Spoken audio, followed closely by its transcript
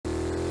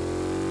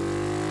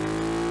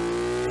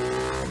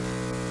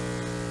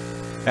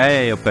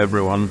Hey up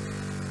everyone.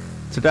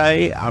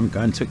 Today I'm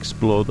going to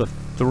explore the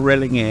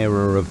thrilling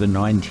era of the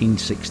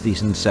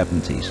 1960s and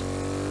 70s,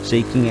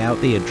 seeking out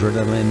the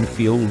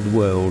adrenaline-fueled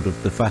world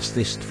of the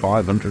fastest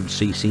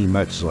 500cc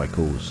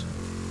motorcycles.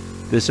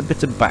 There's a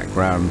bit of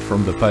background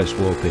from the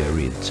post-war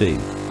period too.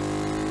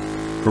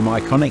 From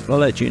iconic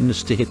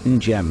legends to hidden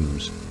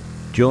gems,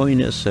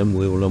 join us and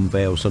we'll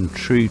unveil some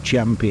true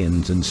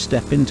champions and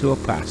step into a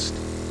past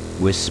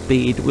where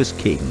speed was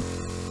king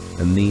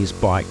and these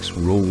bikes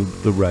ruled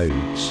the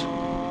roads.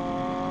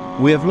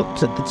 We have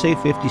looked at the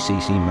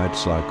 250cc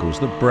motorcycles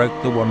that broke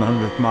the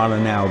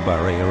 100-mile-an-hour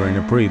barrier in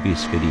a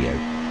previous video,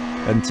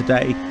 and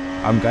today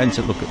I'm going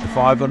to look at the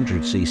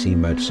 500cc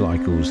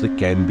motorcycles that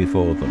came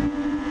before them.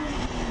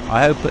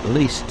 I hope at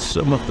least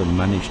some of them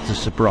managed to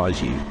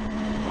surprise you,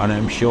 and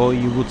I'm sure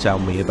you will tell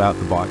me about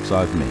the bikes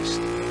I've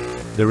missed.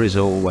 There is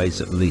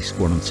always at least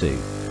one or two.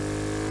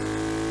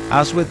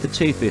 As with the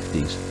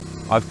 250s,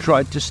 I've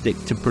tried to stick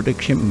to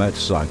production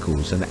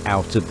motorcycles and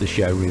out of the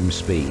showroom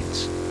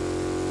speeds.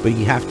 But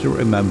you have to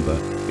remember,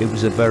 it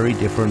was a very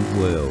different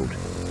world.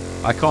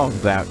 I can't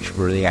vouch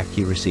for the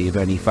accuracy of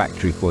any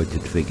factory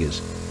quoted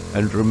figures,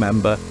 and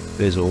remember,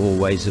 there's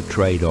always a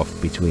trade-off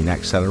between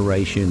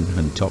acceleration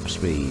and top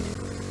speed.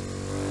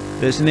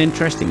 There's an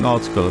interesting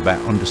article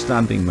about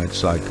understanding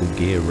motorcycle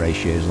gear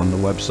ratios on the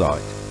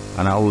website,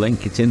 and I'll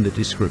link it in the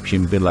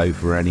description below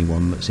for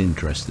anyone that's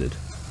interested.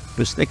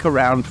 But stick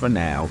around for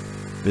now,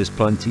 there's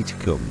plenty to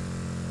come.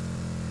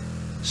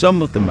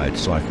 Some of the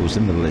motorcycles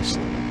in the list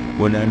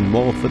were known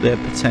more for their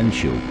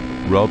potential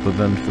rather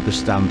than for the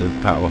standard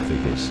power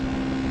figures.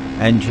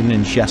 Engine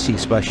and chassis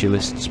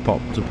specialists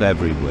popped up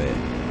everywhere.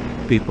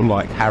 People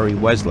like Harry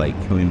Westlake,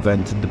 who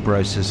invented the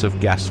process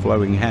of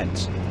gas-flowing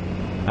heads,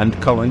 and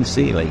Colin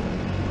Seeley,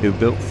 who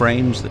built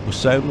frames that were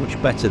so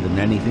much better than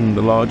anything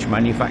the large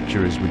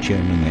manufacturers were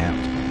churning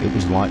out, it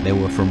was like they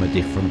were from a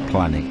different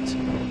planet.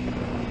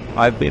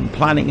 I've been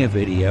planning a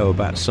video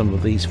about some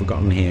of these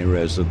forgotten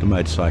heroes of the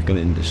motorcycle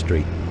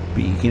industry,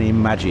 but you can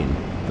imagine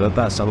that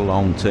that's a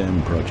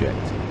long-term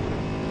project.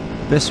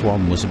 This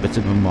one was a bit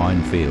of a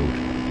minefield,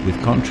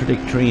 with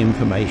contradictory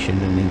information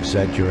and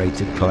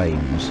exaggerated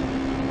claims.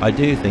 I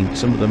do think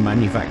some of the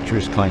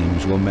manufacturers'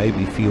 claims were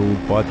maybe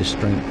fueled by the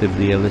strength of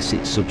the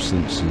illicit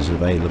substances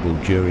available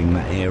during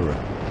that era.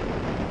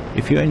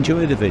 If you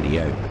enjoy the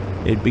video,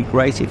 it'd be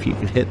great if you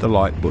could hit the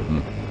like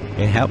button.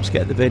 It helps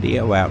get the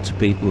video out to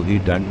people who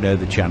don't know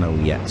the channel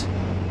yet.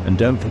 And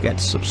don't forget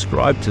to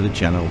subscribe to the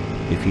channel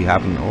if you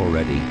haven't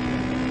already,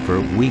 for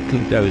a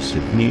weekly dose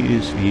of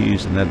news,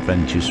 views and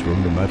adventures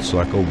from the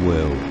motorcycle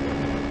world.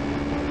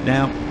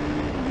 Now,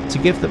 to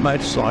give the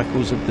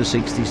motorcycles of the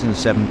 60s and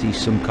 70s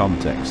some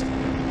context,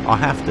 I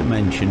have to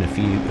mention a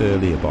few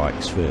earlier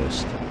bikes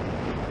first.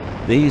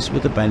 These were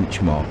the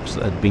benchmarks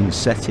that had been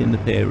set in the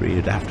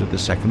period after the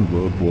Second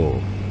World War.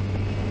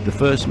 The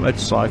first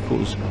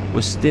motorcycles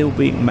were still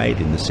being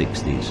made in the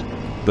 60s,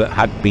 but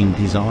had been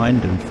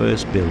designed and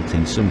first built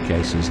in some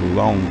cases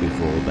long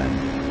before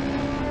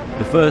then.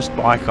 The first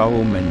bike I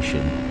will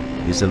mention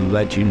is a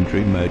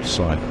legendary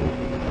motorcycle,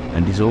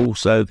 and is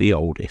also the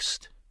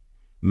oldest,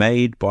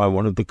 made by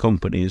one of the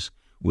companies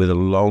with a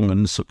long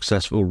and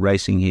successful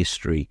racing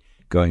history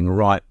going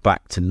right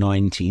back to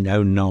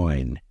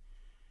 1909.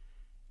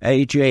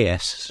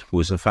 AJS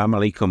was a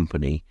family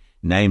company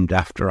named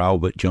after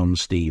Albert John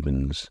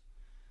Stevens.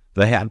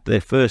 They had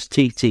their first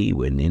TT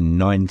win in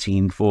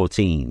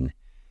 1914,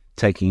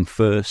 taking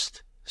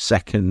first,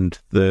 second,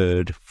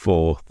 third,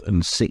 fourth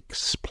and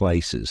sixth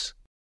places.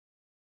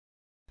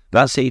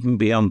 That's even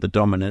beyond the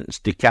dominance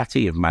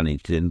Ducati have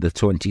managed in the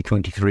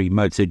 2023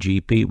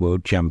 MotoGP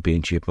World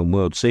Championship and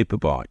World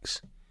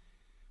Superbikes.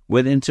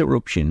 With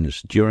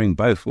interruptions during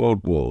both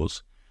World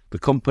Wars, the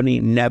company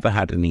never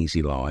had an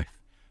easy life,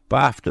 but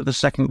after the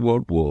Second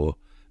World War,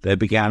 they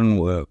began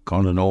work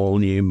on an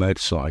all-new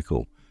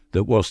motorcycle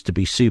that was to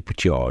be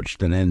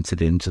supercharged and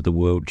entered into the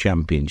World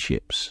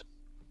Championships.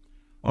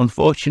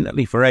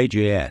 Unfortunately for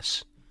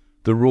AJS,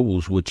 the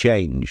rules were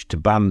changed to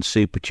ban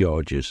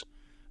superchargers,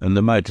 and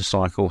the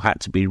motorcycle had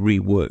to be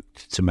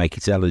reworked to make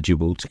it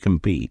eligible to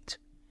compete.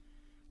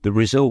 The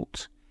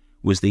result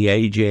was the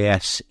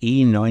AJS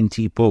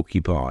E90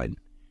 Porcupine.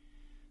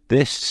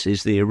 This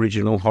is the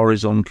original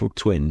horizontal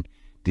twin,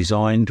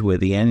 designed where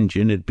the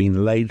engine had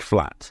been laid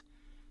flat,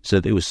 so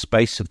there was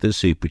space of the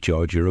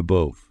supercharger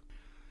above.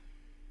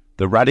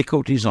 The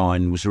radical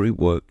design was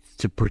reworked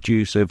to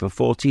produce over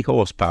 40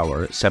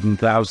 horsepower at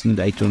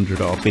 7,800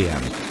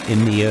 RPM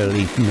in the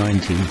early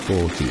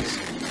 1940s.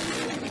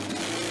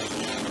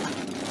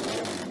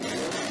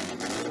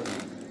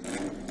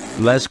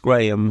 Les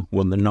Graham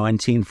won the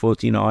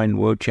 1949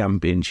 World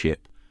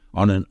Championship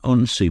on an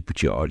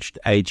unsupercharged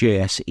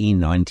AJS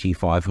E90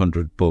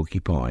 500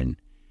 Porcupine,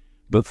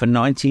 but for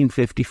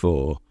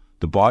 1954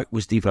 the bike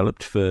was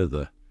developed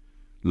further,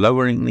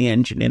 lowering the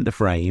engine in the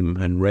frame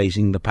and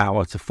raising the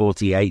power to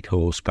 48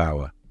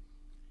 horsepower.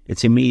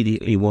 It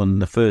immediately won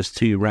the first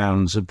 2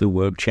 rounds of the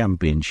World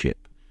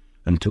Championship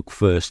and took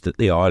first at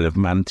the Isle of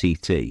Man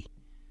TT.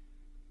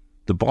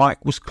 The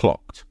bike was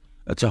clocked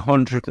at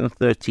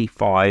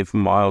 135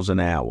 miles an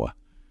hour.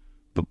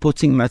 But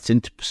putting that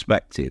into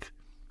perspective,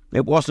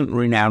 it wasn't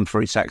renowned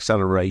for its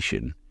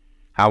acceleration.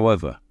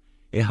 However,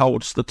 it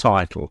holds the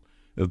title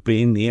of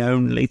being the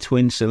only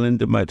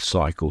twin-cylinder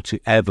motorcycle to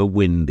ever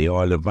win the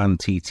Isle of Man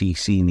TT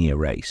Senior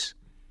race.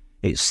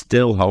 It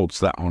still holds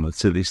that honour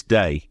to this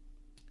day.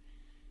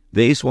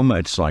 These were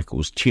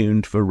motorcycles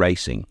tuned for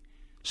racing,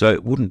 so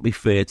it wouldn't be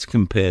fair to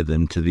compare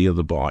them to the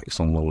other bikes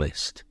on the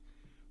list.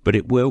 But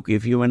it will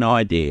give you an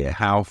idea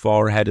how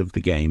far ahead of the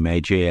game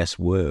AJS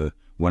were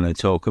when I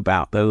talk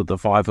about the other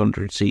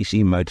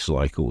 500cc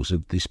motorcycles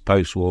of this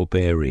post-war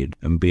period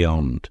and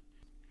beyond.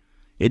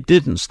 It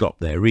didn't stop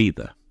there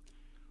either.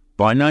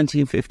 By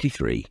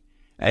 1953,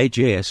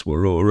 AJS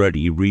were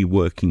already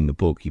reworking the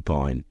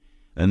Porcupine,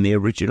 and the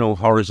original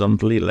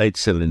horizontally laid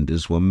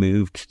cylinders were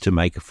moved to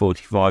make a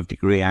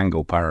 45-degree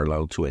angle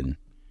parallel twin.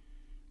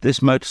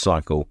 This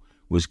motorcycle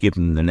was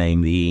given the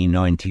name the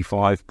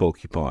E95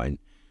 Porcupine,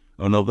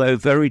 and although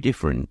very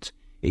different,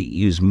 it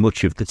used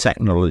much of the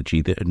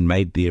technology that had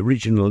made the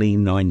original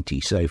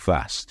E90 so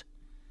fast.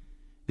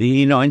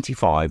 The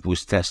E95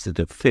 was tested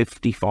at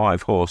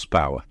 55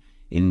 horsepower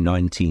in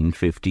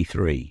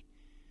 1953,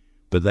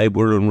 but they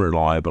were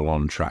unreliable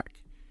on track,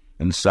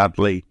 and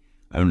sadly,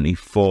 only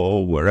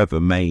 4 were ever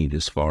made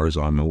as far as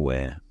I'm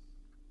aware.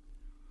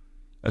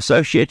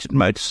 Associated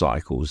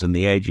Motorcycles and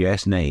the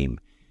AJS name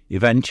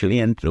eventually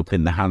ended up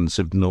in the hands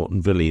of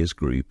Norton Villiers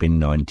Group in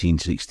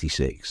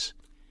 1966.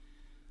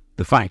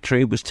 The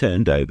factory was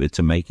turned over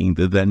to making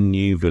the then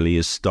new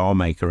Villiers Star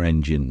Maker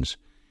engines,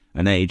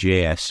 and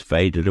AJS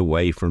faded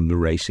away from the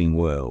racing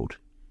world.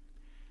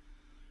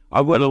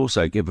 I will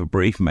also give a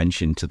brief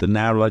mention to the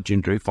now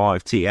legendary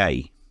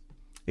 5TA.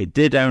 It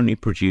did only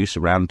produce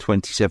around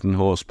 27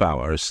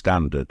 horsepower as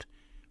standard,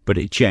 but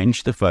it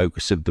changed the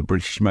focus of the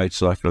British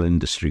motorcycle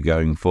industry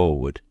going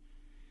forward.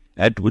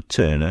 Edward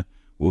Turner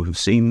will have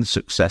seen the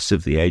success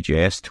of the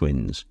AJS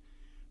twins,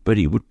 but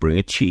he would bring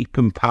a cheap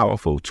and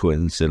powerful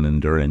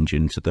twin-cylinder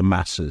engine to the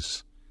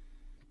masses.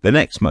 The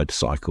next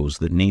motorcycles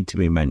that need to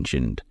be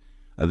mentioned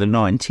are the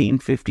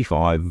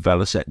 1955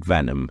 Velocette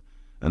Venom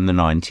and the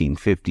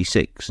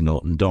 1956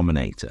 Norton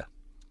Dominator.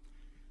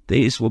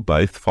 These were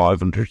both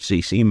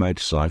 500cc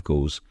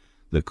motorcycles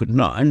that could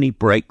not only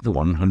break the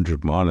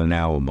 100 mile an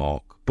hour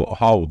mark, but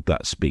hold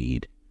that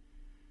speed.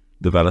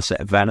 The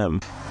Velocette Venom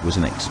was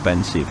an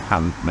expensive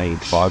handmade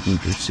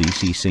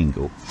 500cc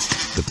single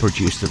that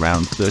produced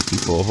around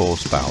 34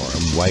 horsepower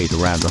and weighed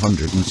around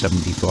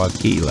 175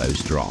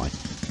 kilos dry.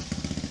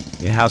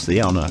 It has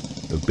the honour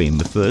of being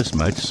the first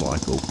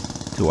motorcycle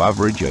to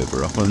average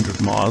over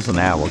 100 miles an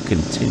hour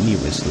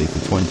continuously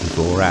for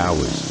 24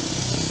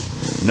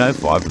 hours. No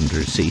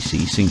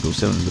 500cc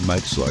single-cylinder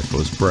motorcycle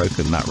has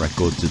broken that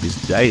record to this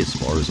day as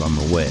far as I'm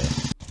aware.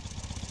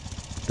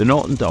 The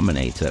Norton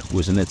Dominator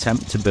was an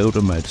attempt to build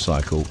a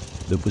motorcycle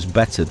that was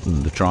better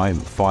than the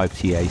Triumph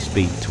 5TA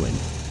Speed Twin.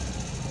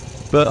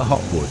 Bert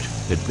Hotwood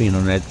had been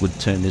on Edward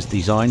Turner's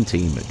design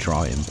team at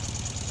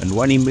Triumph, and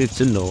when he moved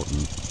to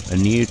Norton, a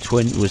new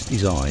twin was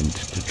designed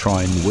to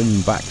try and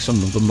win back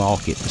some of the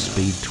market the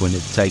Speed Twin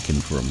had taken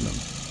from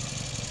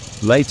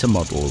them. Later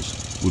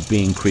models would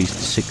be increased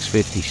to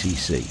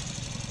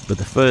 650cc, but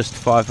the first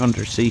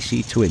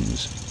 500cc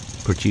twins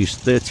produced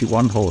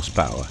 31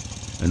 horsepower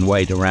and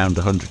weighed around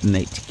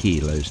 180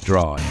 kilos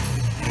dry.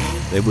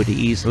 They would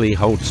easily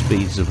hold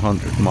speeds of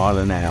 100 mile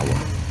an hour.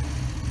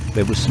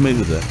 They were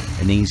smoother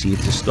and easier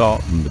to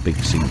start than the big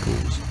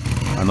singles,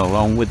 and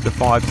along with the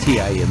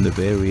 5TA and the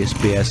various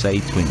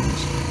BSA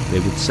twins, they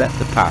would set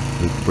the path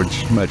for the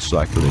British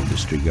motorcycle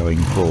industry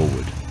going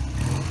forward.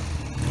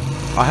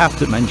 I have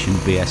to mention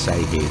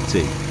BSA here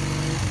too.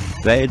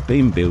 They had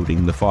been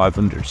building the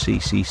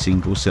 500cc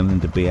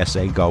single-cylinder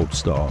BSA Gold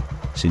Star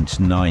since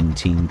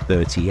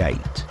 1938.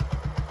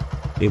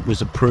 It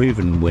was a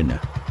proven winner,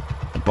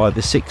 and by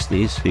the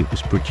 60s it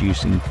was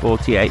producing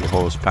 48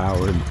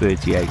 horsepower and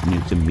 38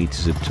 Newton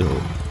meters of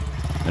torque,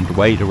 and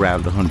weighed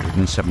around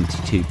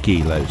 172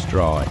 kilos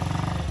dry,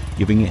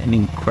 giving it an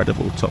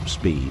incredible top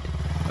speed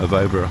of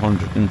over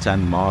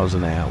 110 miles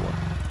an hour.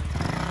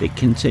 It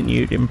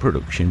continued in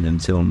production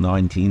until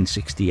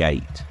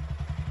 1968.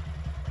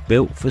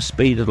 Built for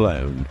speed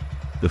alone,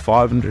 the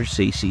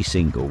 500cc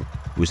single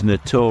was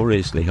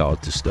notoriously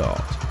hard to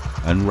start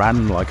and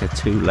ran like a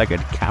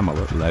two-legged camel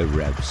at low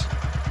revs.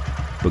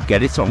 But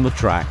get it on the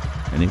track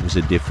and it was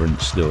a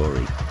different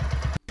story.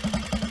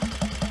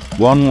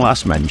 One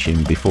last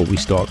mention before we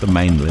start the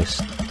main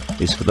list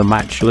is for the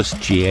Matchless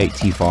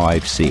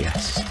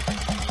G85CS.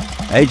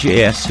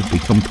 AJS had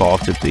become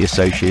part of the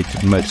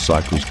Associated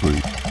Motorcycles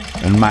group,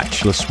 and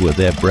Matchless were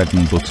their bread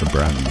and butter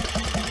brand.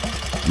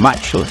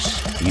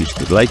 Matchless used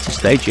the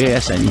latest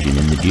AJS engine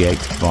in the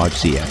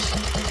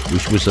G85CS,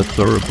 which was a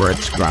thoroughbred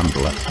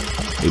scrambler.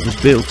 It was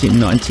built in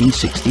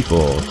 1964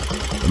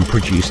 and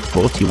produced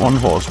 41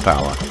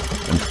 horsepower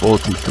and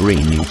 43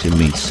 Newton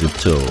meters of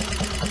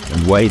torque,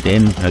 and weighed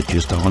in at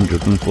just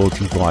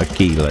 145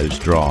 kilos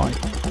dry.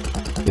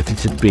 If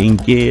it had been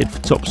geared for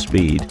top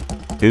speed,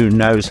 who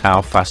knows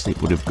how fast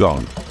it would have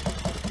gone.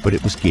 but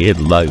it was geared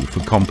low for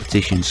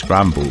competition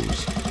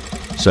scrambles,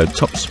 so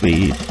top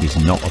speed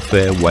is not a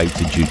fair way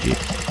to judge it,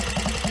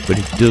 but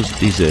it does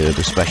deserve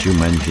a special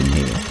mention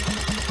here.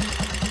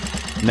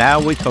 Now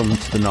we come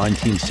to the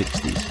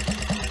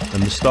 1960s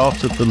and the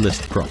start of the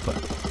list proper,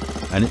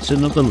 and it's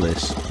another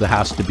list that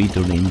has to be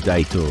done in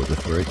date order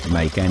for it to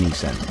make any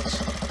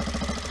sense.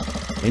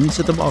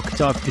 Into the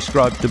market I've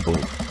described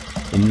above,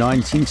 in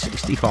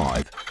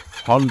 1965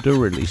 Honda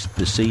released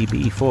the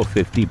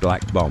CB450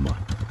 Black Bomber.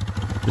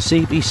 The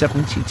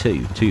CB72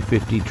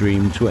 250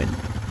 Dream Twin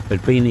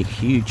had been a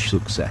huge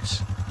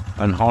success,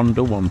 and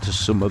Honda won to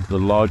some of the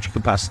large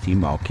capacity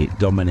market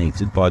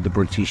dominated by the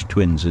British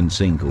twins and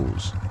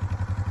singles.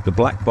 The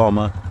Black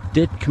Bomber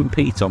did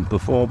compete on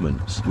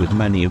performance with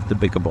many of the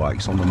bigger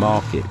bikes on the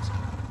market.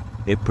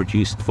 It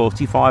produced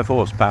 45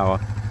 horsepower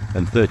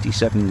and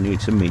 37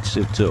 Nm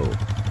of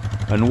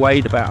torque, and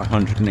weighed about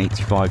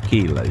 185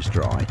 kilos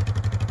dry.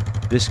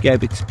 This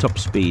gave it a top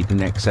speed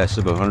in excess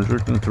of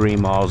 103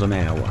 miles an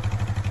hour.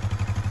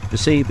 The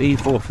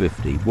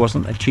CB450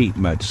 wasn't a cheap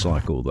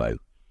motorcycle though.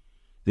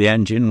 The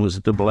engine was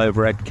a double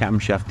overhead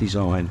camshaft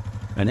design,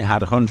 and it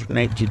had a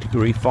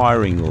 180-degree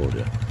firing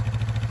order.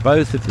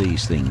 Both of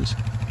these things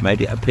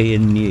made it appear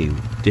new,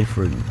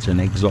 different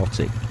and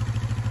exotic,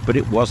 but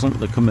it wasn't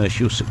the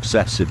commercial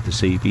success of the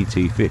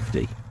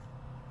CB250.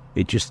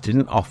 It just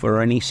didn't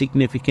offer any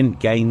significant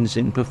gains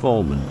in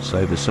performance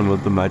over some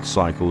of the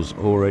motorcycles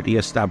already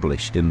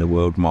established in the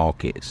world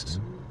markets.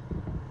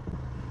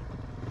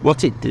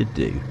 What it did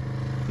do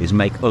is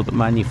make other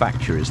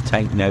manufacturers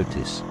take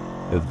notice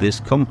of this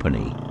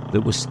company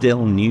that was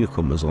still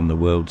newcomers on the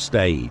world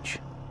stage.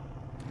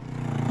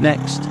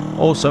 Next,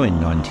 also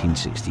in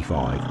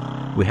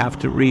 1965, we have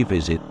to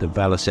revisit the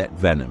Velocette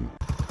Venom,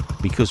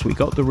 because we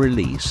got the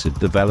release of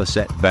the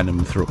Velocette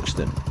Venom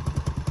Thruxton,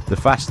 the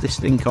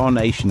fastest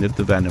incarnation of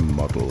the Venom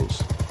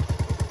models.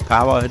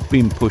 Power had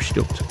been pushed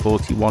up to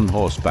 41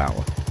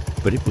 horsepower,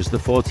 but it was the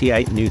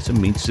 48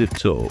 Nm of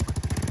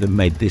torque that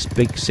made this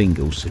big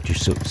single such a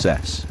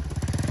success.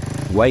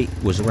 Weight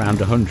was around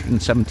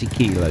 170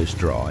 kilos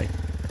dry,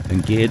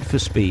 and geared for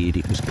speed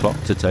it was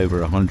clocked at over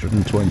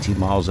 120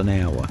 miles an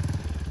hour,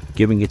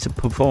 giving it a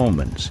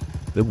performance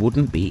that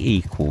wouldn't be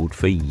equalled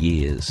for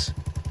years.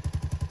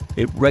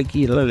 It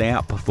regularly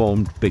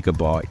outperformed bigger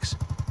bikes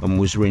and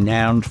was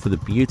renowned for the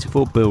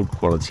beautiful build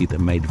quality that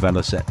made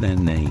Velocette their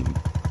name,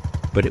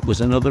 but it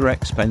was another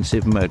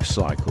expensive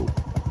motorcycle,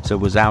 so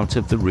was out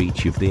of the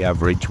reach of the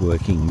average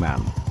working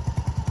man.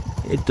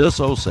 It does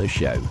also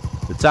show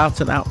that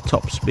out-and-out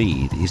top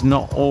speed is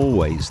not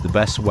always the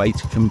best way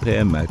to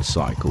compare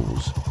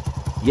motorcycles.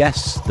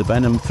 Yes, the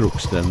Venom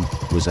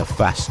Thruxton was a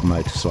fast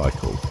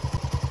motorcycle.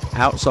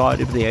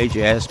 Outside of the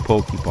AJS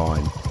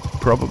Porcupine,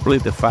 probably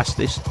the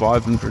fastest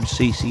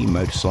 500cc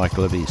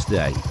motorcycle of its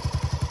day.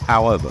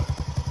 However,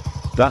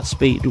 that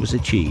speed was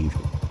achieved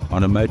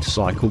on a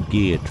motorcycle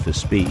geared for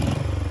speed.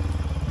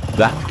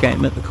 That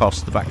came at the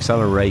cost of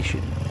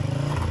acceleration,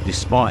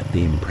 despite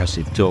the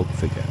impressive torque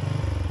figure.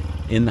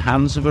 In the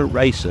hands of a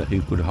racer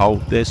who could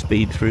hold their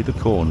speed through the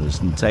corners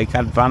and take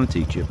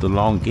advantage of the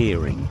long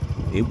gearing,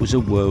 it was a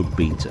world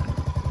beater.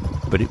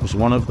 But it was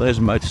one of those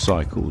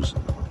motorcycles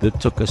that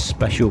took a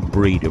special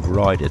breed of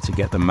rider to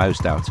get the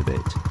most out of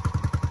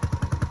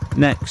it.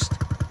 Next,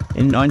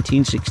 in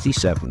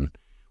 1967,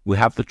 we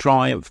have the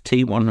Triumph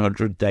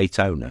T100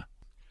 Daytona.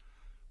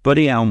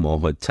 Buddy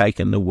Elmore had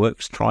taken the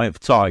Works Triumph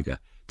Tiger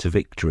to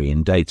victory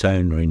in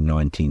Daytona in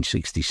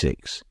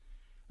 1966.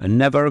 And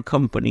never a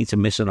company to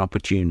miss an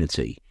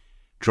opportunity,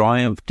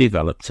 Triumph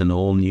developed an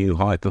all-new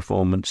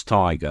high-performance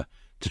Tiger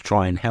to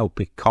try and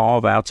help it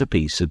carve out a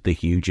piece of the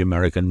huge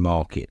American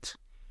market.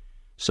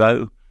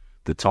 So,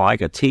 the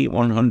Tiger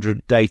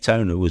T100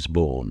 Daytona was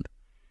born.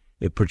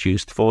 It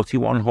produced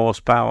 41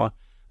 horsepower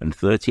and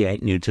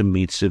 38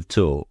 Nm of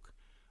torque,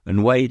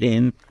 and weighed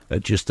in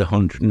at just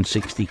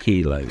 160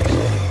 kilos.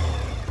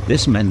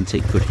 This meant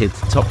it could hit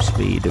the top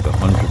speed of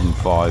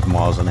 105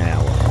 miles an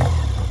hour.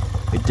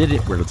 It did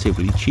it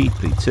relatively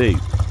cheaply too.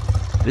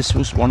 This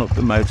was one of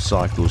the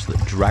motorcycles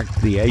that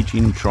dragged the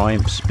aging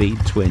Triumph Speed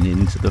Twin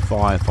into the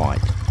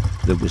firefight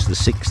that was the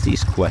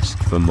 60's quest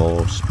for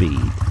more speed.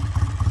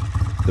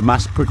 The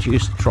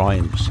mass-produced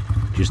Triumphs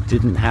just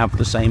didn't have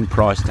the same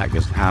price tag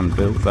as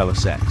hand-built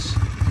Velocettes.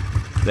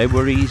 They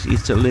were easier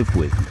to live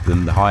with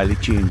than the highly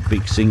tuned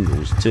big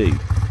singles too.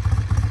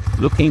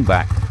 Looking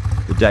back,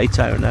 the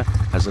Daytona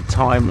has a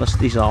timeless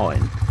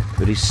design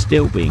that is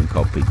still being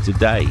copied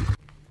today.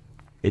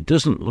 It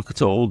doesn't look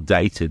at all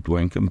dated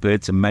when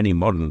compared to many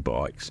modern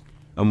bikes,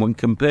 and when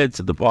compared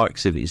to the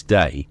bikes of its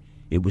day,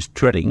 it was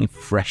treading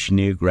fresh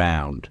new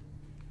ground.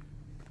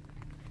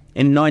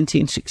 In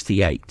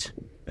 1968,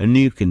 a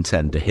new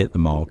contender hit the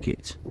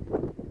market.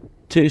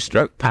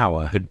 Two-stroke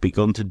power had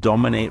begun to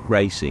dominate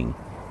racing,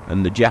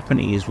 and the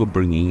Japanese were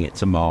bringing it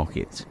to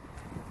market.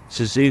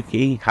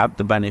 Suzuki had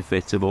the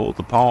benefit of all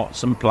the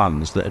parts and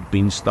plans that had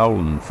been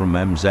stolen from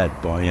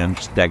MZ by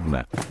Ernst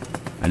Degner,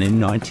 and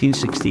in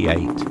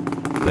 1968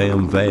 they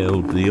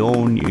unveiled the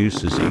all-new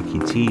Suzuki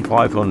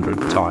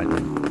T500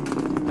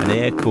 Titan. an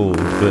air-cooled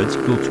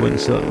vertical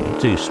twin-cylinder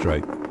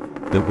two-stroke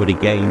that would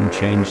again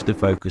change the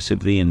focus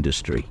of the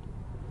industry.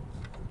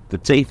 The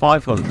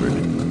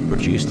T500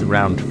 produced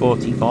around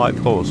 45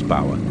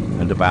 horsepower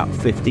and about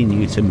 50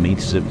 Newton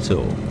meters of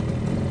torque.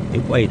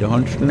 It weighed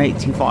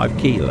 185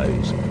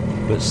 kilos,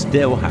 but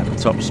still had a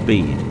top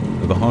speed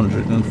of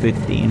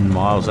 115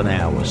 miles an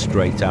hour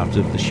straight out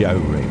of the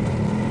showroom.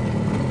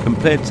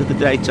 Compared to the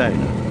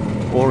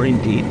Daytona, or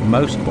indeed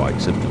most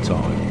bikes of the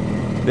time,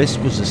 this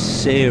was a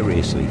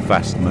seriously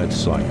fast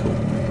motorcycle.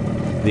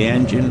 The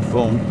engine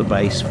formed the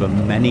base for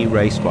many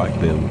race bike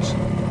builds,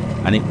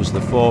 and it was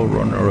the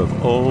forerunner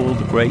of all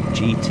the great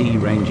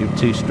GT range of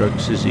two-stroke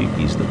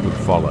Suzukis that would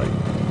follow.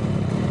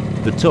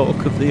 The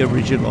torque of the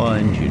original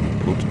engine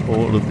put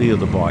all of the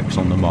other bikes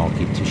on the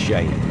market to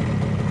shame.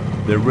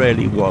 There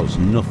really was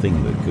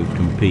nothing that could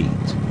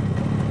compete.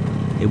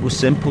 It was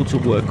simple to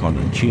work on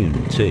and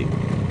tune too.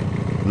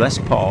 Less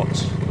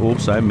parts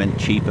also meant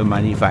cheaper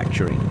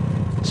manufacturing,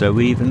 so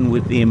even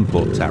with the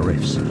import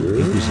tariffs, it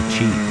was a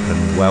cheap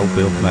and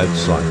well-built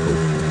motorcycle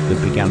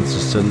that began to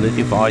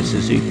solidify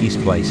Suzuki's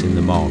place in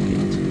the market.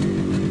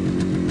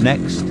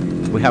 Next,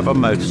 we have a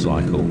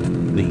motorcycle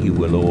that you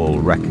will all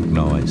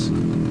recognise.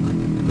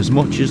 As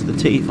much as the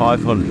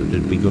T500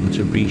 had begun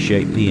to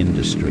reshape the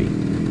industry,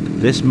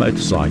 this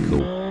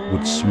motorcycle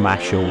would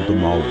smash all the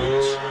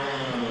moulds.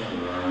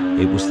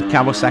 It was the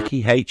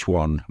Kawasaki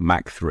H1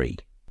 Mach 3,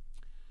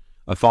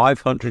 a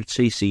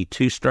 500cc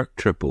two-stroke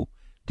triple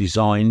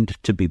designed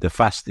to be the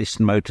fastest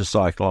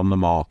motorcycle on the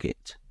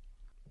market.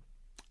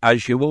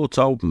 As you all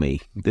told me,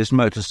 this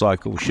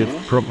motorcycle should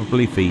have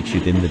probably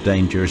featured in the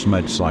Dangerous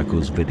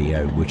Motorcycles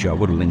video, which I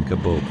will link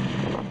above.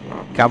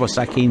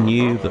 Kawasaki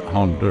knew that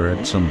Honda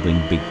had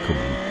something big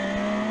coming.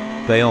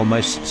 They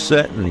almost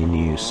certainly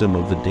knew some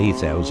of the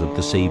details of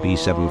the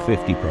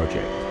CB750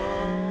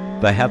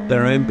 project. They had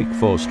their own big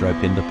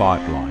four-stroke in the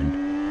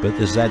pipeline, but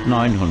the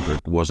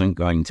Z900 wasn't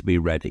going to be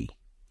ready.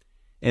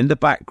 In the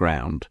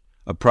background,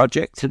 a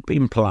project had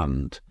been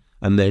planned,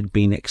 and they'd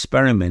been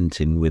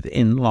experimenting with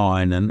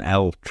inline and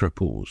L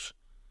triples.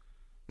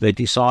 They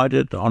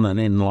decided on an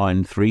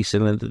inline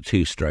three-cylinder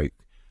two-stroke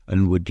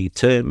and were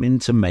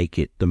determined to make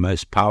it the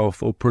most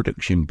powerful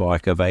production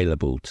bike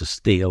available to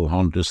steal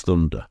Honda's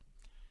thunder.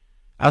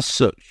 As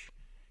such,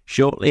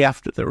 shortly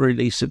after the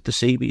release of the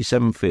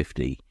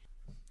CB750,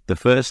 the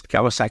first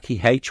Kawasaki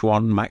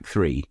H1 Mach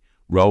 3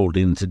 rolled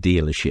into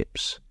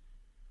dealerships.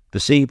 The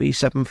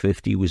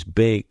CB750 was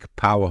big,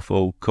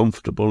 powerful,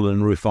 comfortable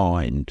and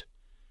refined.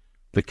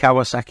 The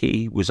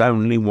Kawasaki was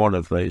only one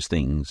of those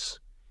things.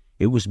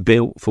 It was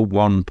built for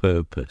one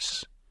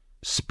purpose: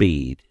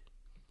 speed.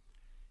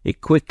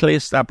 It quickly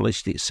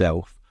established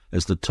itself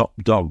as the top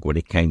dog when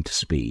it came to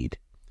speed.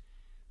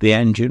 The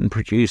engine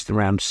produced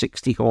around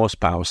 60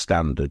 horsepower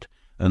standard,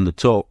 and the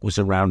torque was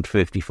around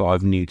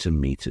 55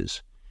 Newton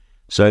meters,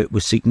 so it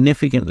was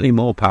significantly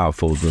more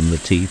powerful than the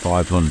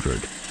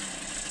T500.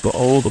 But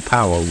all the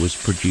power was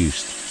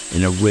produced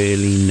in a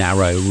really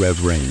narrow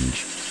rev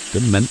range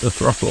that meant the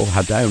throttle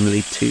had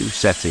only two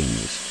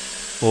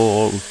settings: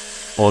 all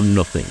or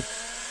nothing.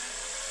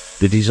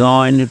 The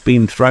design had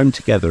been thrown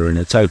together in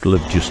a total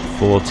of just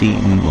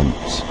 14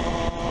 months,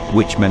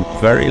 which meant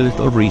very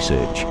little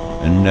research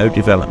and no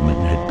development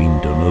had been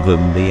done other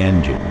than the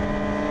engine.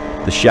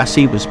 The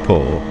chassis was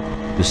poor,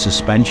 the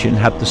suspension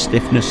had the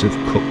stiffness of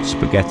cooked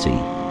spaghetti,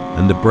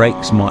 and the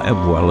brakes might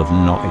have well have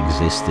not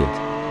existed.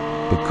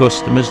 But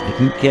customers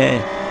didn't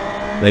care.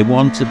 They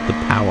wanted the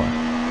power,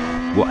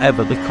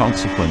 whatever the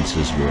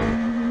consequences were,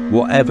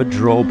 whatever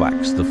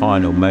drawbacks the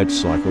final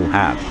motorcycle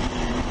had.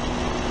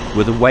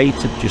 With a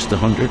weight of just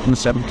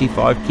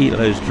 175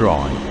 kilos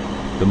dry,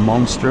 the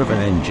monster of an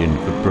engine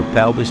could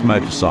propel this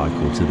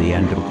motorcycle to the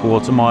end of a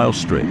quarter-mile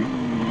strip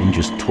in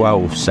just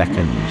 12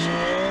 seconds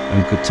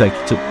and could take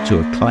it up to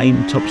a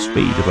claimed top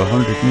speed of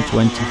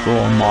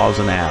 124 miles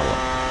an hour.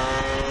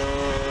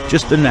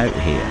 Just a note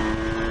here,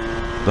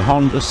 the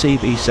Honda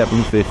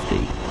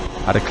CB750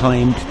 had a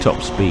claimed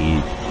top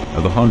speed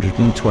of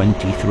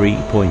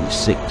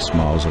 123.6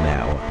 miles an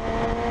hour.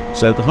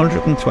 So the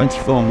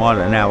 124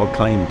 mile an hour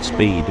claimed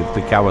speed of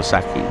the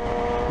Kawasaki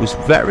was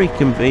very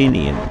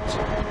convenient.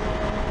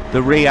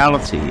 The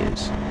reality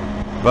is,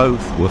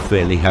 both were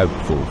fairly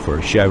hopeful for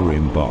a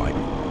showroom bike,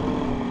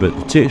 but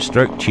the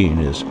two-stroke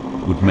tuners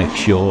would make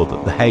sure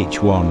that the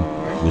H1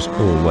 was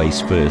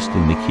always first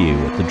in the queue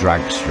at the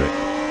drag strip.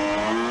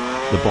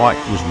 The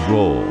bike was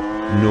raw,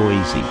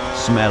 noisy,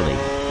 smelly,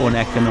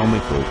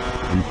 uneconomical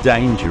and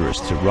dangerous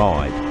to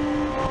ride,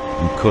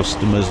 and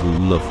customers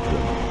loved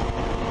them.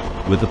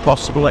 With the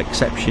possible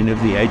exception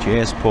of the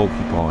AJS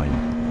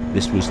Porcupine,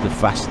 this was the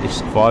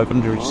fastest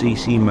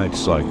 500cc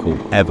motorcycle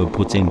ever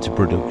put into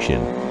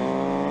production.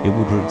 It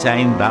would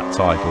retain that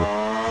title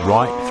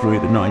right through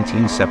the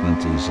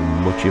 1970s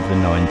and much of the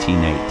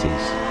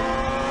 1980s.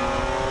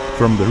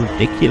 From the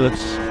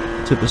ridiculous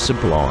to the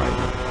sublime,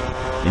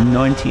 in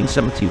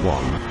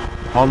 1971,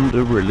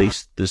 Honda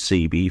released the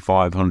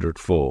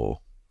CB500-4.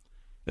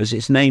 As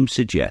its name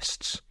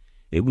suggests,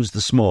 it was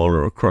the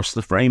smaller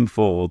across-the-frame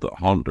 4 that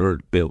Honda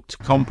had built to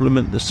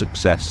complement the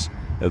success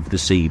of the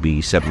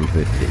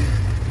CB750.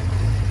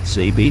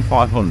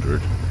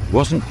 CB500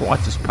 wasn't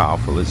quite as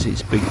powerful as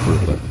its big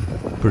brother,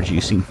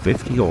 producing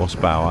 50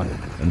 horsepower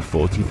and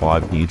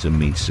 45 Newton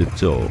meters of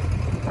torque.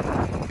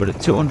 But at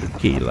 200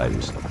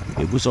 kilos,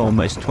 it was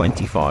almost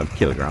 25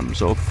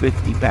 kilograms or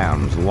 50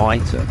 pounds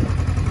lighter.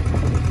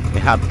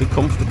 It had the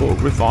comfortable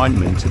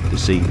refinement of the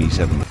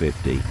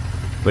CB750,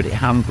 but it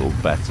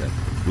handled better,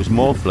 was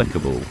more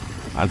flickable,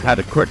 and had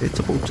a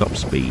creditable top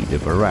speed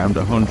of around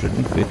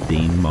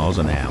 115 miles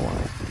an hour.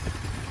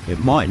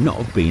 It might not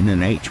have been an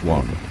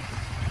H1,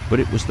 but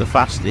it was the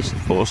fastest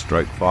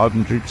 4-stroke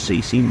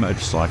 500cc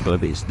motorcycle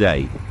of its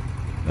day,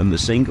 and the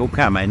single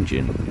cam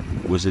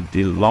engine was a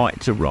delight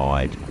to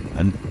ride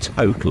and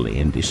totally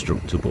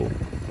indestructible.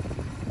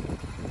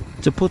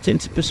 To put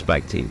into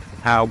perspective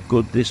how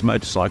good this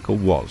motorcycle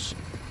was,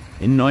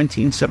 in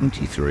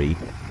 1973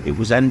 it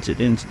was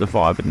entered into the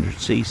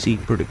 500cc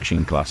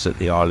production class at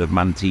the Isle of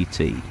Man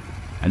TT,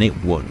 and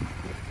it won.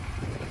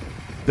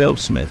 Bill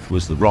Smith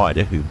was the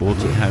rider who brought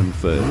it home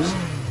first,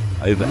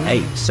 over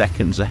 8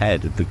 seconds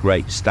ahead of the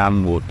great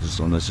Stan Waters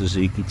on a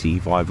Suzuki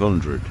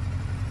T500.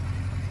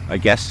 I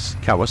guess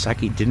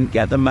Kawasaki didn't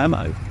get the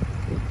memo.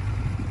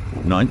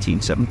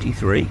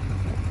 1973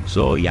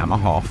 saw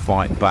Yamaha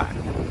fight back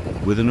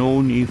with an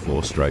all-new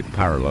 4-stroke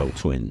parallel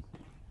twin.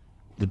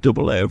 The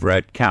double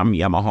overhead cam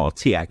Yamaha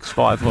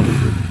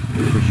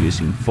TX500,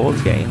 producing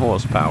 48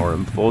 horsepower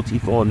and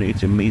 44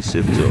 Newton meters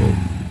of torque.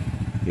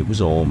 It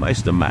was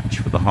almost a match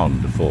for the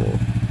Honda 4.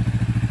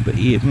 But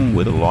even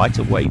with a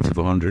lighter weight of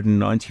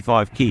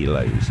 195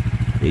 kilos,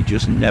 it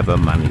just never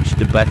managed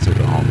to better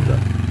the Honda.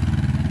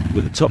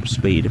 With a top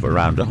speed of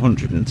around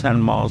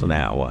 110 miles an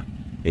hour,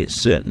 it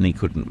certainly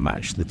couldn't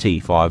match the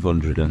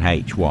T500 and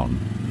H1.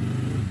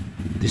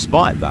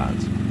 Despite that,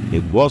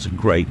 it was a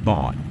great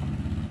bike,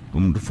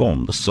 and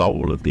formed the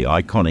soul of the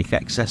iconic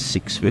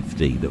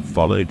XS650 that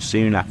followed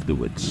soon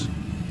afterwards.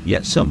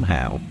 Yet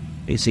somehow,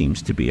 it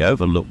seems to be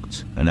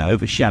overlooked and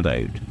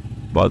overshadowed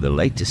by the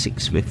later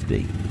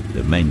 650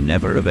 that may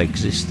never have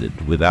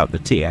existed without the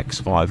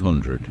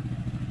TX500.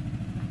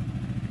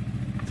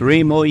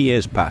 3 more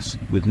years pass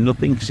with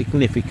nothing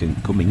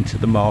significant coming to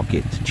the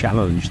market to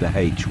challenge the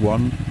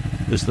H1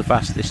 as the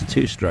fastest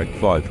 2-stroke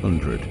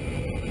 500,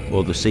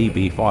 or the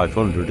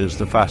CB500 as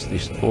the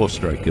fastest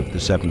 4-stroke of the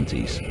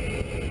 70's.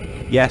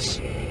 Yes,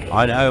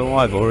 I know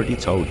I've already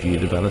told you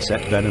the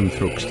Velocette Venom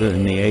Thruxton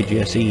and the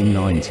AJS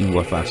E90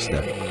 were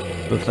faster,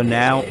 but for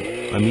now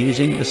I'm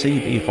using the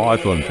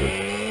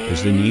CB500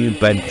 as the new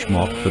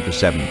benchmark for the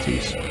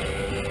 70's.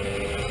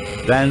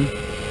 Then,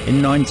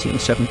 in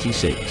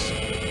 1976,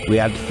 we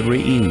had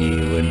 3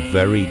 new and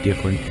very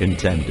different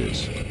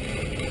contenders.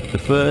 The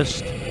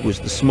first was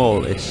the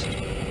smallest,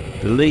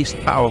 the least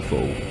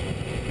powerful,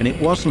 and it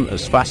wasn't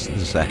as fast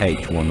as the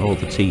H1 or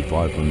the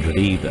T500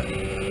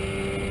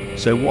 either.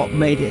 So what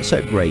made it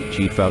so great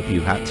you felt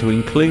you had to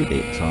include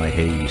it, I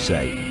hear you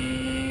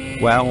say?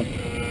 Well,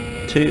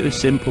 2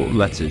 simple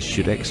letters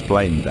should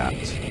explain that.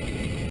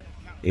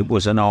 It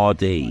was an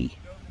RD.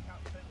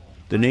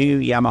 The new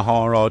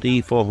Yamaha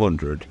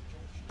RD400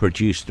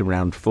 produced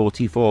around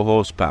 44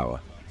 horsepower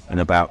and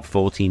about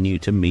 40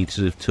 Newton meters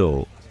of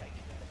torque,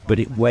 but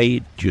it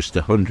weighed just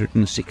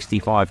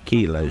 165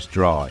 kilos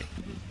dry.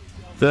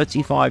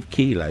 35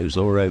 kilos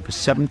or over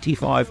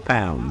 75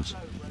 pounds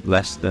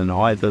less than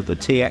either the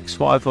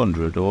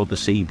TX500 or the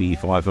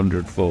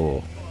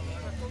CB504.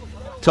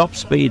 Top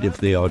speed of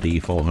the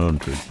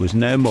RD400 was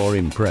no more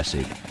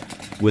impressive,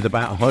 with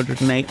about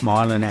 108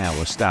 mile an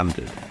hour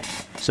standard.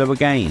 So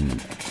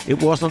again,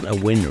 it wasn't a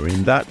winner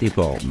in that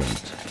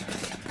department,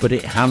 but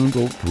it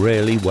handled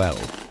really well,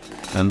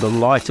 and the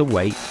lighter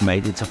weight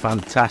made it a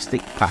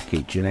fantastic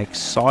package and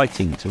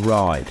exciting to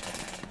ride.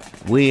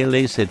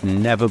 Wheelies had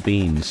never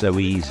been so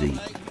easy.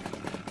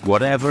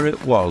 Whatever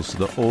it was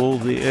that all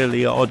the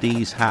early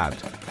RDs had,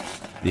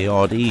 the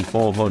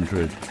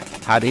RD400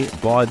 had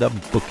it by the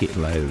bucket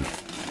load.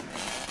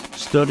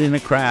 Stood in a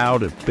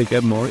crowd of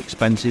bigger, more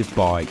expensive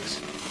bikes,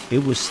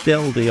 it was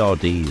still the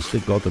RDs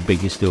that got the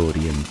biggest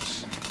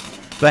audience.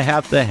 They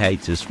had their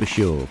haters for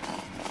sure,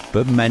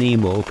 but many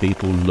more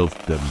people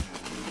loved them.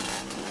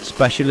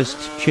 Specialist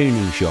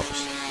tuning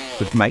shops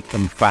could make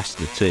them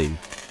faster too,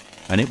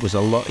 and it was a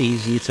lot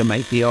easier to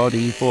make the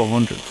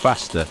RD400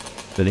 faster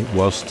than it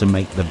was to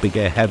make the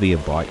bigger, heavier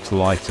bikes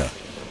lighter.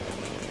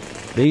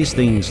 These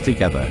things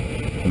together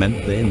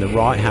meant that in the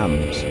right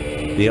hands,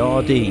 the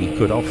RD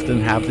could often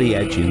have the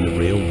edge in the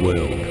real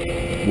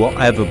world,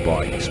 whatever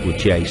bikes were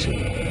chasing.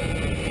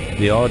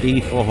 The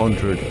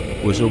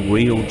RD400 was a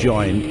real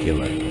giant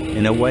killer,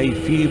 in a way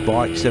few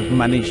bikes have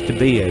managed to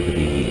be over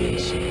the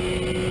years.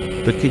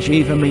 The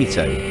Cagiva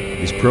Mito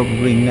is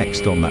probably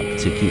next on that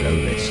particular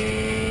list,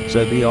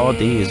 so the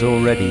RD is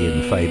already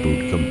in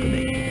fabled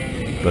company.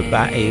 But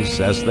that is,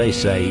 as they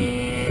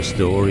say, a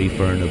story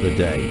for another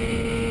day.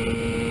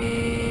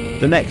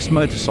 The next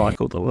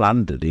motorcycle that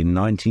landed in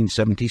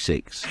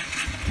 1976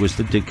 was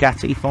the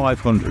Ducati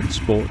 500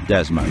 Sport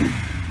Desmo,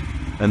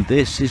 and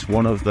this is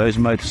one of those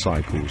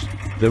motorcycles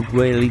that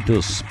really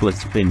does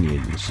split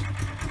opinions.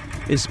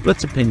 It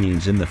split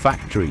opinions in the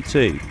factory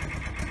too.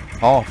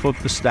 Half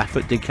of the staff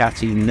at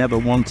Ducati never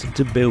wanted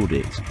to build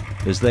it,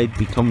 as they'd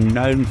become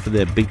known for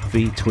their big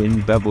V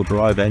twin bevel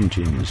drive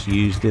engines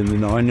used in the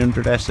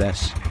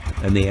 900SS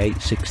and the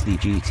 860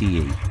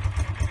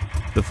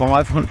 GTE. The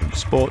 500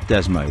 Sport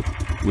Desmo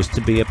was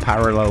to be a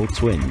parallel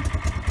twin,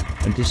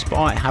 and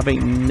despite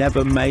having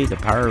never made a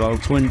parallel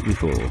twin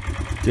before,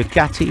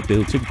 Ducati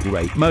built a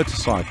great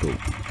motorcycle.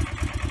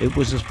 It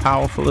was as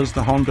powerful as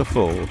the Honda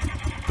 4,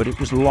 but it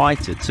was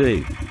lighter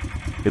too.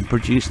 It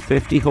produced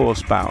 50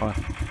 horsepower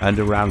and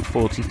around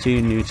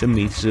 42 Newton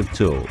meters of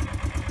torque,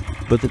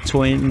 but the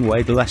twin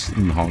weighed less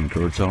than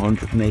Honda at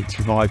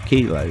 185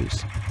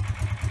 kilos.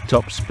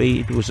 Top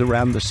speed was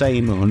around the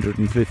same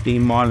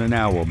 115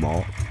 mph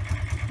mark,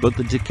 but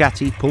the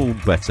Ducati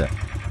pulled better,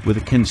 with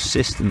a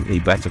consistently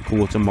better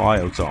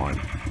quarter-mile time.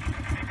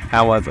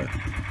 However,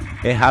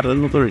 it had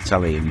another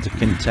Italian to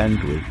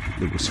contend with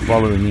that was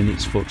following in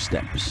its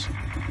footsteps.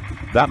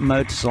 That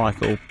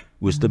motorcycle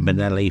was the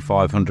Benelli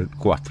 500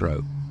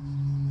 Quattro.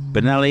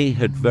 Benelli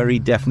had very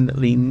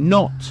definitely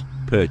not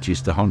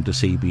purchased the Honda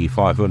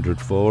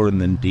CB500-4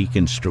 and then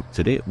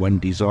deconstructed it when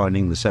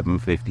designing the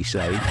 750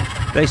 Sage.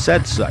 They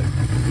said so.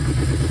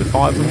 The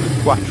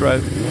 500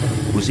 Quattro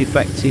was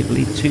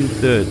effectively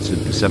 2/3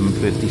 of the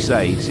 750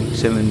 Sage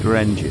 6-cylinder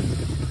engine,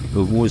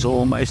 but was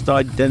almost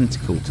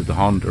identical to the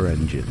Honda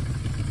engine.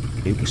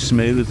 It was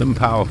smooth and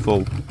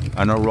powerful,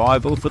 and a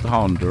rival for the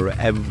Honda at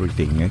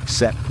everything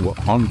except what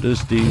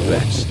Hondas do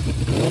best: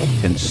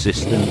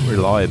 consistent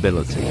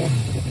reliability.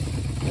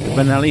 The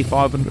Benelli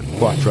 500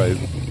 Quattro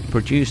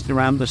produced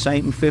around the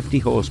same 50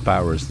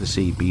 horsepower as the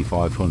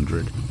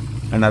CB500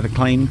 and had a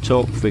claimed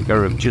torque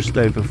figure of just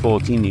over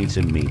 40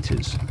 Newton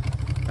meters,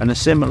 and a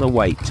similar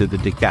weight to the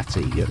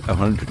Ducati at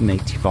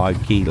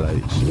 185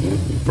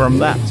 kilos. From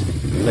that,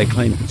 they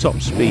claimed a top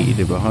speed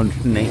of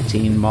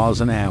 118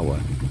 miles an hour,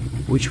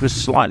 which was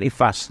slightly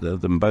faster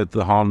than both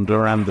the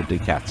Honda and the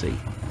Ducati,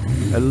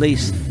 at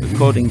least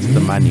according to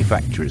the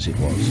manufacturers it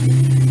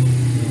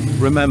was.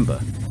 Remember,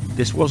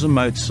 this was a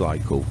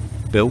motorcycle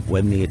built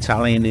when the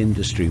Italian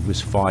industry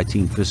was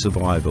fighting for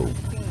survival,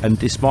 and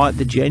despite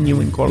the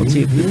genuine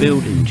quality of the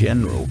build in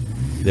general,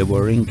 there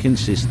were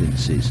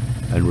inconsistencies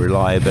and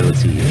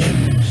reliability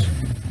issues.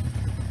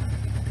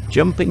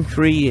 Jumping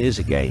 3 years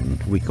again,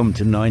 we come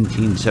to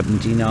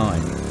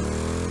 1979.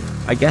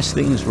 I guess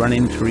things run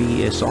in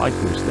 3-year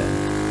cycles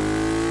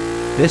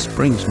then. This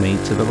brings me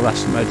to the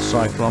last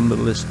motorcycle on the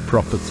list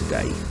proper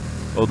today,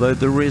 although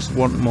there is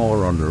one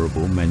more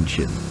honourable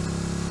mention.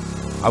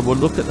 I will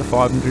look at the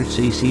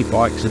 500cc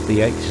bikes of the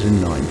 80s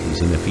and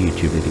 90s in a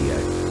future video.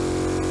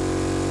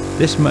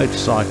 This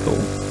motorcycle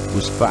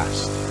was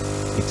fast,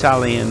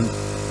 Italian,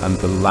 and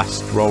the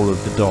last roll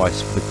of the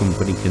dice for the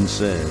company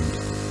concerned.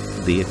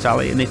 The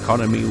Italian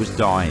economy was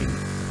dying,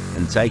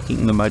 and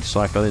taking the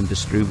motorcycle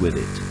industry with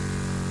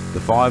it. The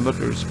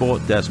 500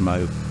 Sport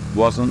Desmo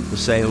wasn't the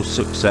sales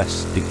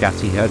success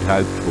Ducati had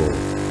hoped for,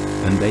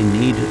 and they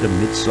needed a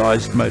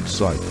mid-sized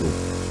motorcycle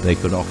they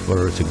could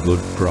offer at a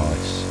good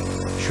price.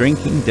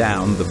 Shrinking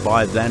down the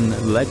by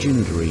then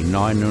legendary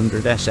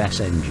 900SS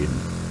engine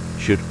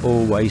should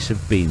always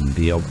have been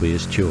the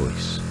obvious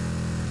choice.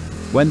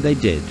 When they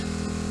did,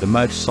 the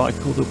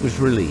motorcycle that was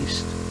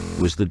released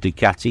was the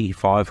Ducati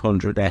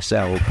 500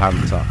 SL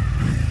Pantah.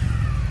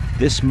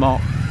 This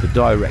marked the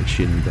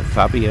direction that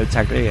Fabio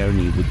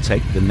Taglioni would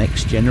take the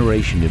next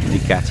generation of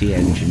Ducati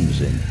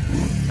engines in,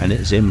 and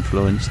it's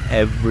influenced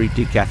every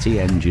Ducati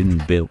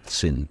engine built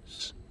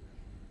since.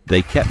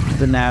 They kept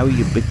the now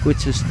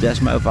ubiquitous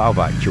Desmo valve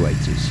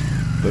actuators,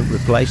 but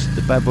replaced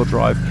the bevel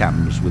drive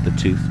cams with a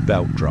toothed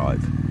belt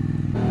drive.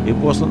 It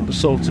wasn't the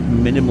sort of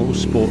minimal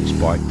sports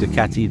bike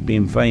Ducati had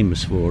been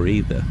famous for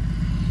either.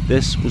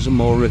 This was a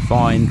more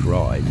refined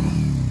ride.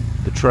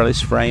 The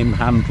trellis frame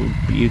handled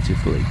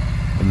beautifully,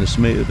 and the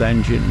smooth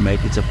engine made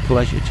it a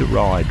pleasure to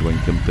ride when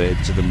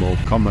compared to the more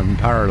common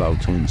parallel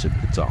twins of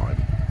the time.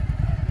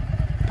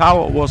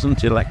 Power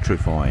wasn't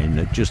electrifying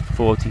at just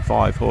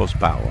 45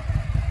 horsepower,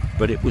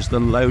 but it was the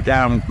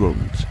low-down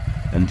grunt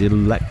and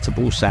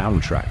delectable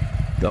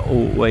soundtrack that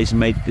always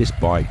made this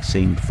bike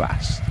seem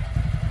fast.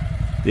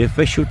 The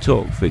official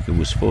torque figure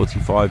was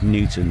 45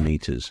 Newton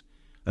meters,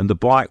 and the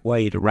bike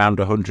weighed around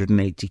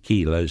 180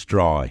 kilos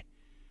dry,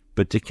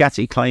 but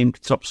Ducati claimed a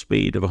top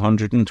speed of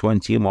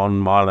 121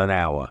 miles an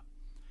hour,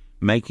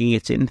 making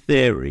it, in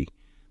theory,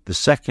 the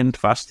second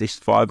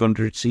fastest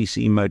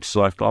 500cc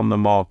motorcycle on the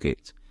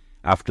market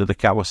after the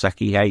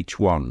Kawasaki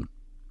H1.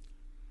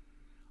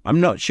 I'm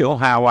not sure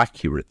how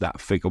accurate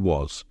that figure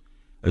was,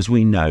 as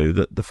we know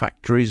that the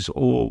factories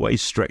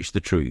always stretch the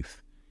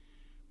truth,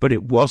 but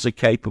it was a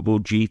capable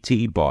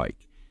GT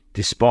bike,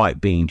 despite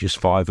being just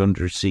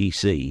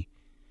 500cc,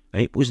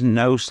 and it was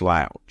no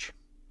slouch.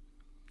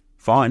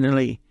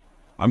 Finally,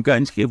 I'm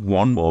going to give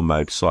one more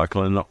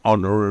motorcycle an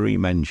honorary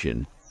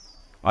mention.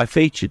 I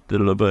featured the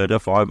Laverda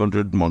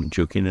 500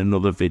 Montjuic in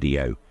another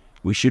video,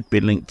 which should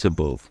be linked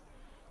above,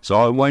 so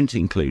I won't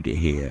include it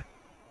here.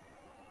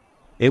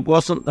 It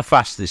wasn't the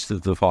fastest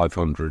of the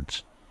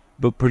 500s,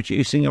 but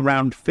producing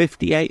around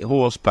 58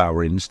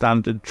 horsepower in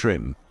standard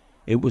trim,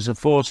 it was a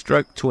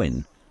 4-stroke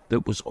twin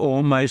that was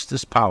almost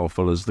as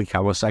powerful as the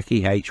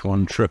Kawasaki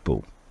H1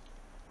 triple.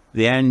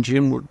 The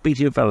engine would be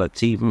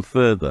developed even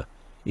further,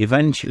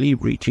 eventually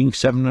reaching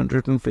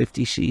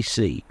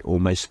 750cc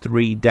almost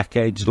 3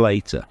 decades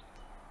later,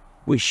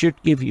 which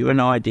should give you an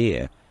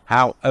idea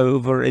how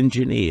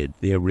over-engineered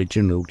the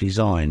original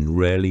design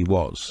really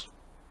was.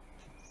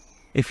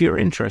 If you're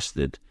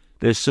interested,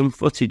 there's some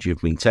footage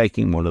of me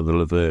taking one of the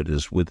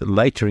Laverdas with a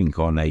later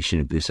incarnation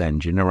of this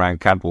engine around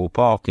Cadwell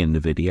Park in the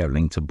video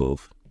linked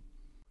above.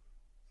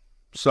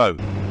 So,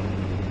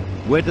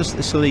 where does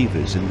this leave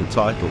us in the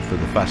title for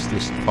the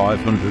fastest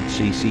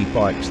 500cc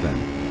bikes then?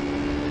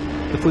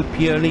 If we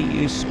purely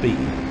use speed,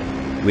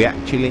 we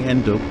actually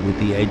end up with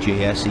the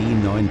AJS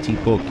E90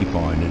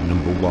 Porcupine at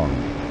number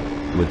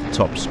 1, with a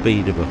top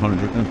speed of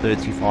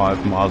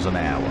 135 miles an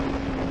hour.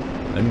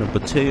 At number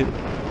 2,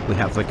 we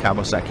have the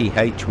Kawasaki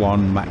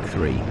H1 Mach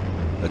 3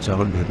 at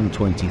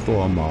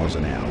 124 miles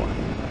an hour.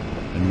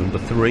 At number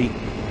 3,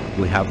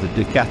 we have the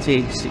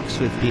Ducati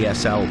 650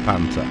 SL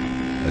Pantah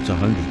at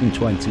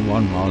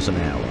 121 miles an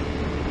hour.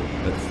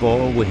 At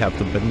 4, we have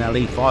the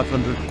Benelli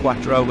 500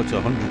 Quattro at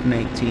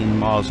 118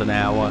 miles an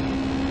hour.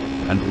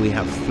 And we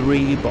have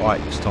 3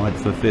 bikes tied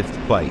for 5th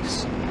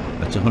place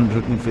at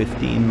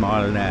 115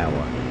 miles an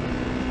hour.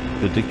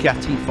 The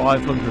Ducati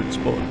 500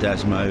 Sport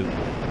Desmo,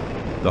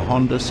 the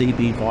Honda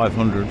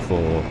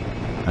CB500-4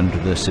 and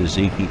the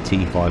Suzuki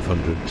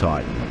T500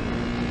 Titan.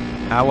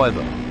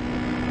 However,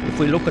 if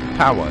we look at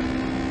power,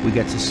 we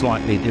get a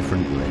slightly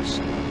different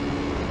list.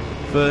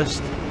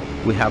 First,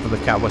 we have the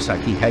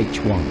Kawasaki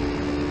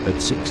H1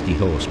 at 60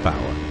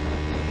 horsepower.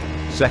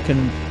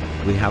 Second,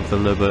 we have the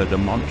Laverda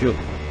Montjuic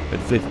at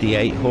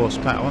 58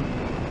 horsepower.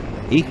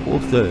 Equal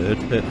third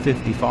at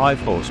 55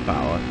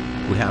 horsepower,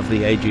 we have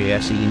the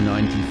AJS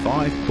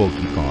E95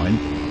 Porcupine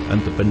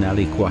and the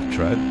Benelli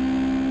Quattro.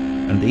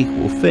 And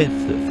equal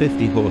fifth at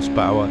 50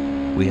 horsepower,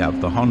 we have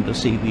the Honda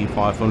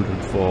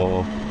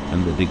CB500-4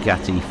 and the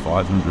Ducati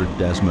 500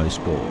 Desmo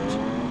Sport.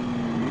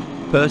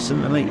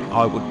 Personally,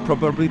 I would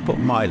probably put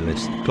my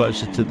list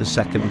closer to the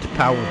second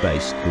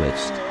power-based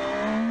list.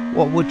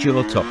 What would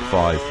your top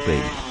 5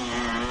 be?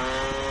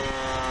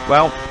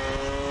 Well,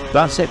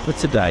 that's it for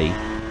today.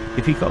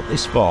 If you got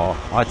this far,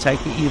 I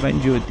take it you've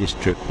enjoyed this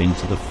trip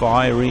into the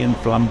fiery and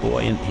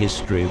flamboyant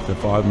history of the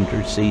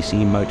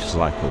 500cc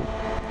motorcycle.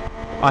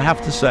 I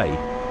have to say,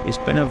 it's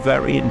been a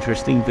very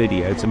interesting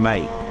video to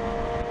make.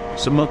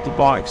 Some of the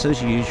bikes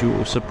as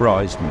usual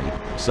surprised me,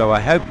 so I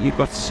hope you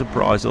got a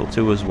surprise or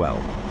two as well.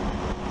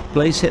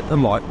 Please hit the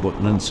like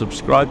button and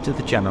subscribe to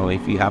the channel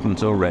if you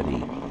haven't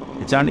already.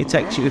 It only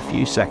takes you a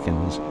few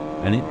seconds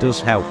and it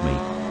does help me,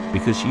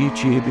 because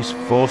YouTube is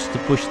forced to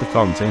push the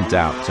content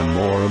out to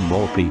more and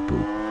more people.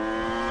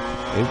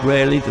 It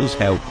really does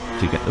help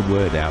to get the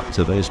word out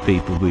to those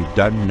people who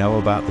don't know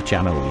about the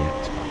channel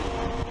yet.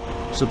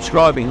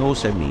 Subscribing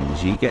also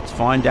means you get to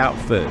find out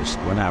first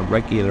when our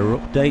regular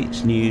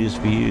updates, news,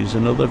 views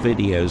and other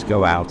videos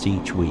go out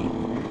each week.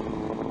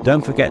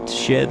 Don't forget to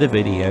share the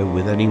video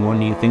with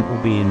anyone you think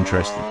will be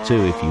interested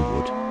too if you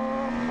would.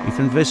 You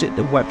can visit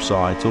the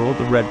website or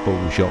the Red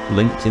Bull shop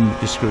linked in the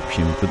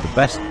description for the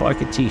best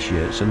biker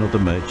t-shirts and other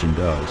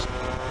merchandise.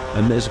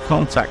 And there's a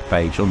contact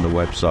page on the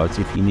website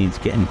if you need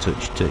to get in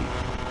touch too.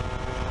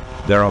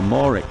 There are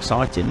more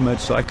exciting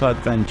motorcycle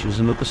adventures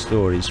and other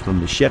stories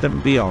from the shed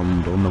and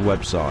beyond on the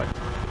website,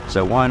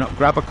 so why not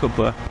grab a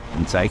cuppa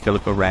and take a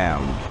look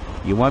around.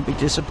 You won't be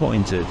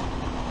disappointed.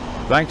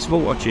 Thanks for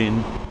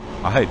watching.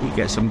 I hope you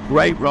get some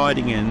great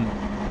riding in.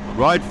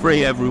 Ride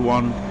free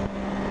everyone.